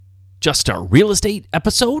Just Start Real Estate,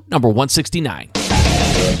 episode number 169.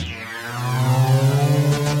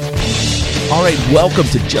 All right, welcome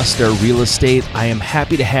to Just Start Real Estate. I am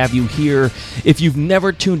happy to have you here. If you've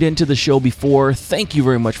never tuned into the show before, thank you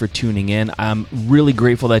very much for tuning in. I'm really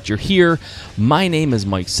grateful that you're here. My name is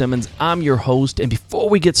Mike Simmons. I'm your host. And before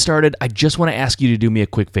we get started, I just want to ask you to do me a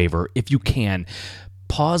quick favor. If you can,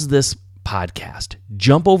 pause this podcast,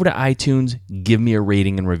 jump over to iTunes, give me a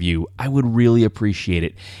rating and review. I would really appreciate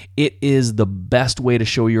it. It is the best way to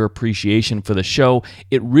show your appreciation for the show.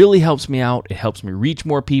 It really helps me out. It helps me reach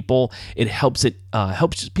more people. It helps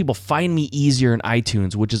people find me easier in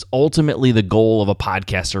iTunes, which is ultimately the goal of a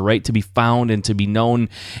podcaster, right? To be found and to be known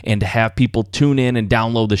and to have people tune in and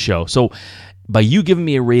download the show. So by you giving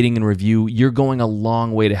me a rating and review, you're going a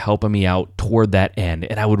long way to helping me out toward that end,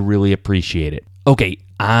 and I would really appreciate it. Okay,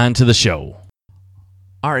 on to the show.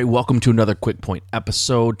 All right, welcome to another Quick Point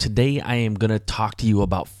episode. Today I am going to talk to you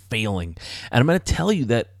about failing, and I'm going to tell you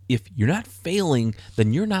that if you're not failing,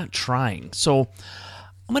 then you're not trying. So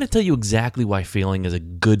I'm going to tell you exactly why failing is a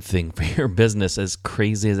good thing for your business, as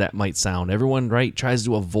crazy as that might sound. Everyone, right, tries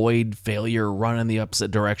to avoid failure, run in the opposite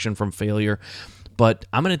direction from failure, but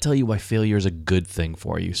I'm going to tell you why failure is a good thing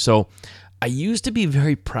for you. So I used to be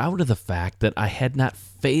very proud of the fact that I had not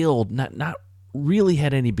failed, not really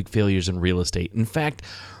had any big failures in real estate. In fact,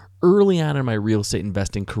 early on in my real estate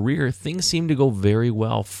investing career, things seemed to go very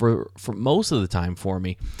well for most of the time for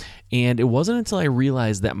me. And it wasn't until I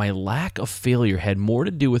realized that my lack of failure had more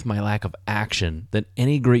to do with my lack of action than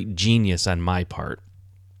any great genius on my part.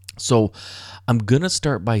 So I'm going to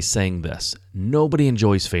start by saying this. Nobody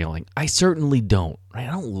enjoys failing. I certainly don't, right?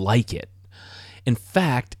 I don't like it. In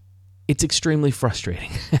fact, it's extremely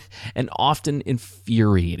frustrating and often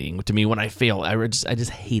infuriating to me when I fail. I just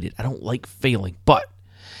hate it. I don't like failing, but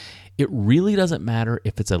it really doesn't matter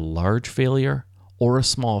if it's a large failure or a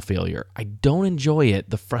small failure. I don't enjoy it.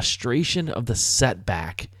 The frustration of the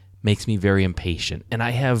setback makes me very impatient. And I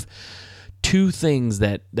have two things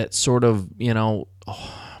that sort of,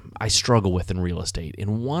 I struggle with in real estate.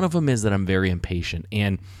 And one of them is that I'm very impatient.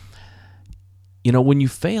 And when you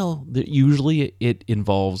fail, usually it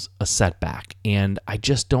involves a setback, and I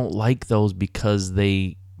just don't like those because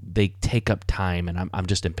they take up time, and I'm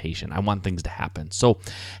just impatient. I want things to happen. So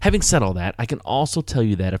having said all that, I can also tell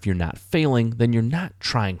you that if you're not failing, then you're not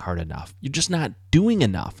trying hard enough. You're just not doing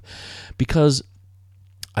enough, because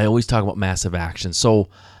I always talk about massive action. So,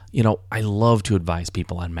 I love to advise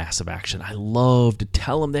people on massive action. I love to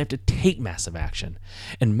tell them they have to take massive action.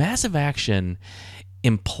 And massive action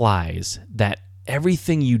implies that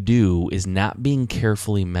everything you do is not being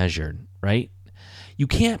carefully measured, right? You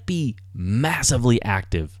can't be massively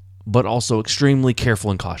active, but also extremely careful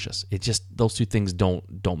and cautious. It just, those two things don't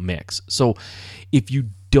mix. So if you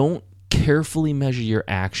don't carefully measure your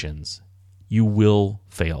actions, you will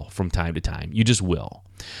fail from time to time. You just will.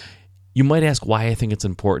 You might ask why I think it's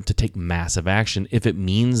important to take massive action if it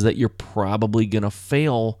means that you're probably going to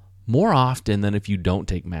fail more often than if you don't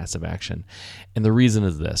take massive action. And the reason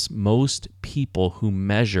is this. Most people who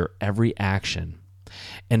measure every action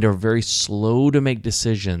and are very slow to make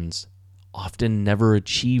decisions often never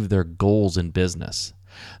achieve their goals in business.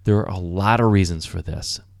 There are a lot of reasons for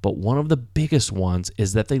this, but one of the biggest ones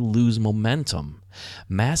is that they lose momentum.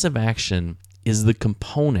 Massive action is the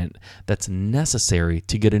component that's necessary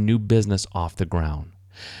to get a new business off the ground.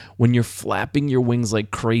 When you're flapping your wings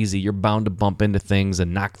like crazy, you're bound to bump into things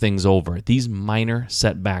and knock things over. These minor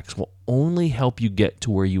setbacks will only help you get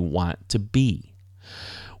to where you want to be.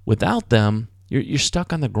 Without them, you're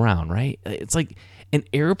stuck on the ground, right? It's like an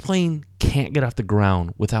airplane can't get off the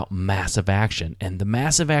ground without massive action. And the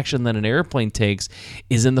massive action that an airplane takes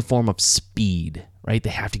is in the form of speed, right?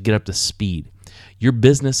 They have to get up to speed. Your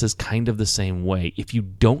business is kind of the same way. If you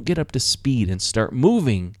don't get up to speed and start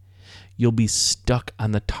moving, you'll be stuck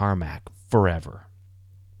on the tarmac forever.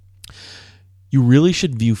 You really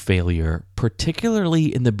should view failure,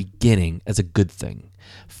 particularly in the beginning, as a good thing.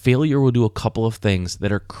 Failure will do a couple of things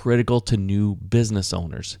that are critical to new business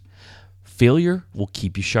owners. Failure will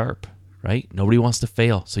keep you sharp, right? Nobody wants to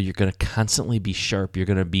fail, so you're going to constantly be sharp. You're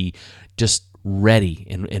going to be just ready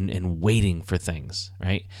and waiting for things,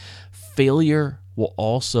 right? Failure will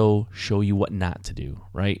also show you what not to do,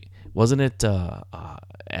 right? Wasn't it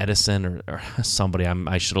Edison or somebody?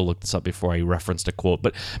 I should have looked this up before I referenced a quote,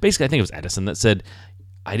 but basically I think it was Edison that said,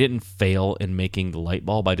 I didn't fail in making the light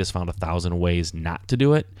bulb. I just found 1,000 ways not to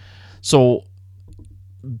do it. So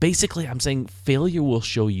basically I'm saying failure will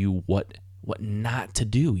show you what not to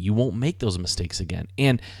do. You won't make those mistakes again.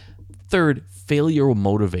 And third, failure will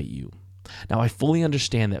motivate you. Now, I fully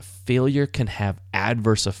understand that failure can have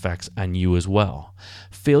adverse effects on you as well.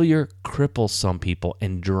 Failure cripples some people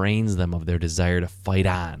and drains them of their desire to fight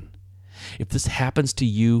on. If this happens to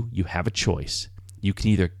you, you have a choice. You can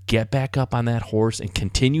either get back up on that horse and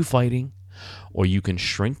continue fighting, or you can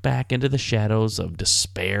shrink back into the shadows of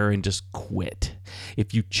despair and just quit.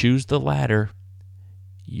 If you choose the latter,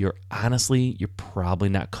 you're probably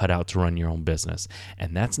not cut out to run your own business.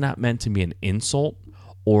 And that's not meant to be an insult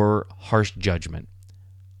or harsh judgment.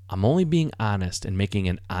 I'm only being honest and making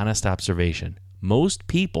an honest observation. Most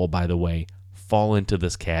people, by the way, fall into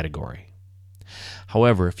this category.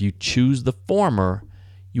 However, if you choose the former,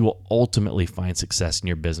 you will ultimately find success in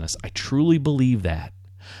your business. I truly believe that.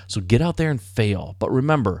 So get out there and fail. But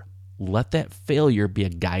remember, let that failure be a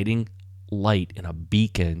guiding light and a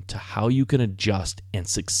beacon to how you can adjust and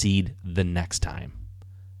succeed the next time.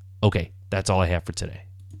 Okay, that's all I have for today.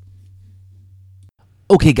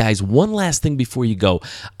 Okay, guys, one last thing before you go.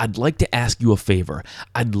 I'd like to ask you a favor.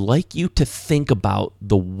 I'd like you to think about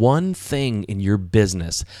the one thing in your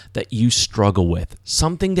business that you struggle with,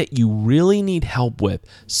 something that you really need help with,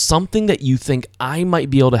 something that you think I might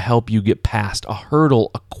be able to help you get past, a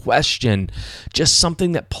hurdle, a question, just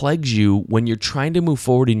something that plagues you when you're trying to move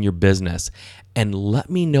forward in your business. And let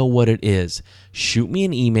me know what it is. Shoot me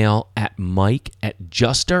an email at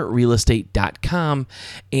mike@juststartrealestate.com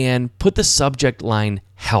and put the subject line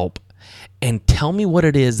help. And tell me what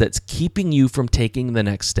it is that's keeping you from taking the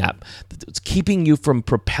next step, that's keeping you from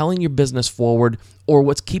propelling your business forward, or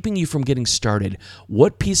what's keeping you from getting started.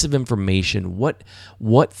 What piece of information, what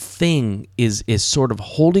thing is sort of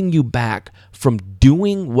holding you back from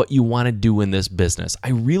doing what you want to do in this business? I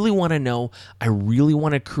really want to know. I really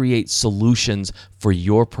want to create solutions for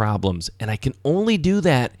your problems. And I can only do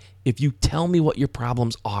that if you tell me what your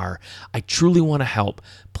problems are. I truly want to help.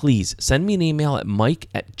 Please send me an email at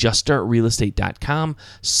mike@juststartrealestate.com,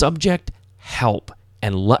 subject help,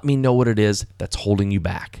 and let me know what it is that's holding you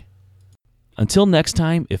back. Until next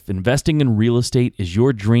time, if investing in real estate is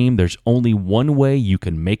your dream, there's only one way you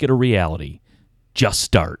can make it a reality. Just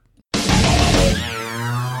start.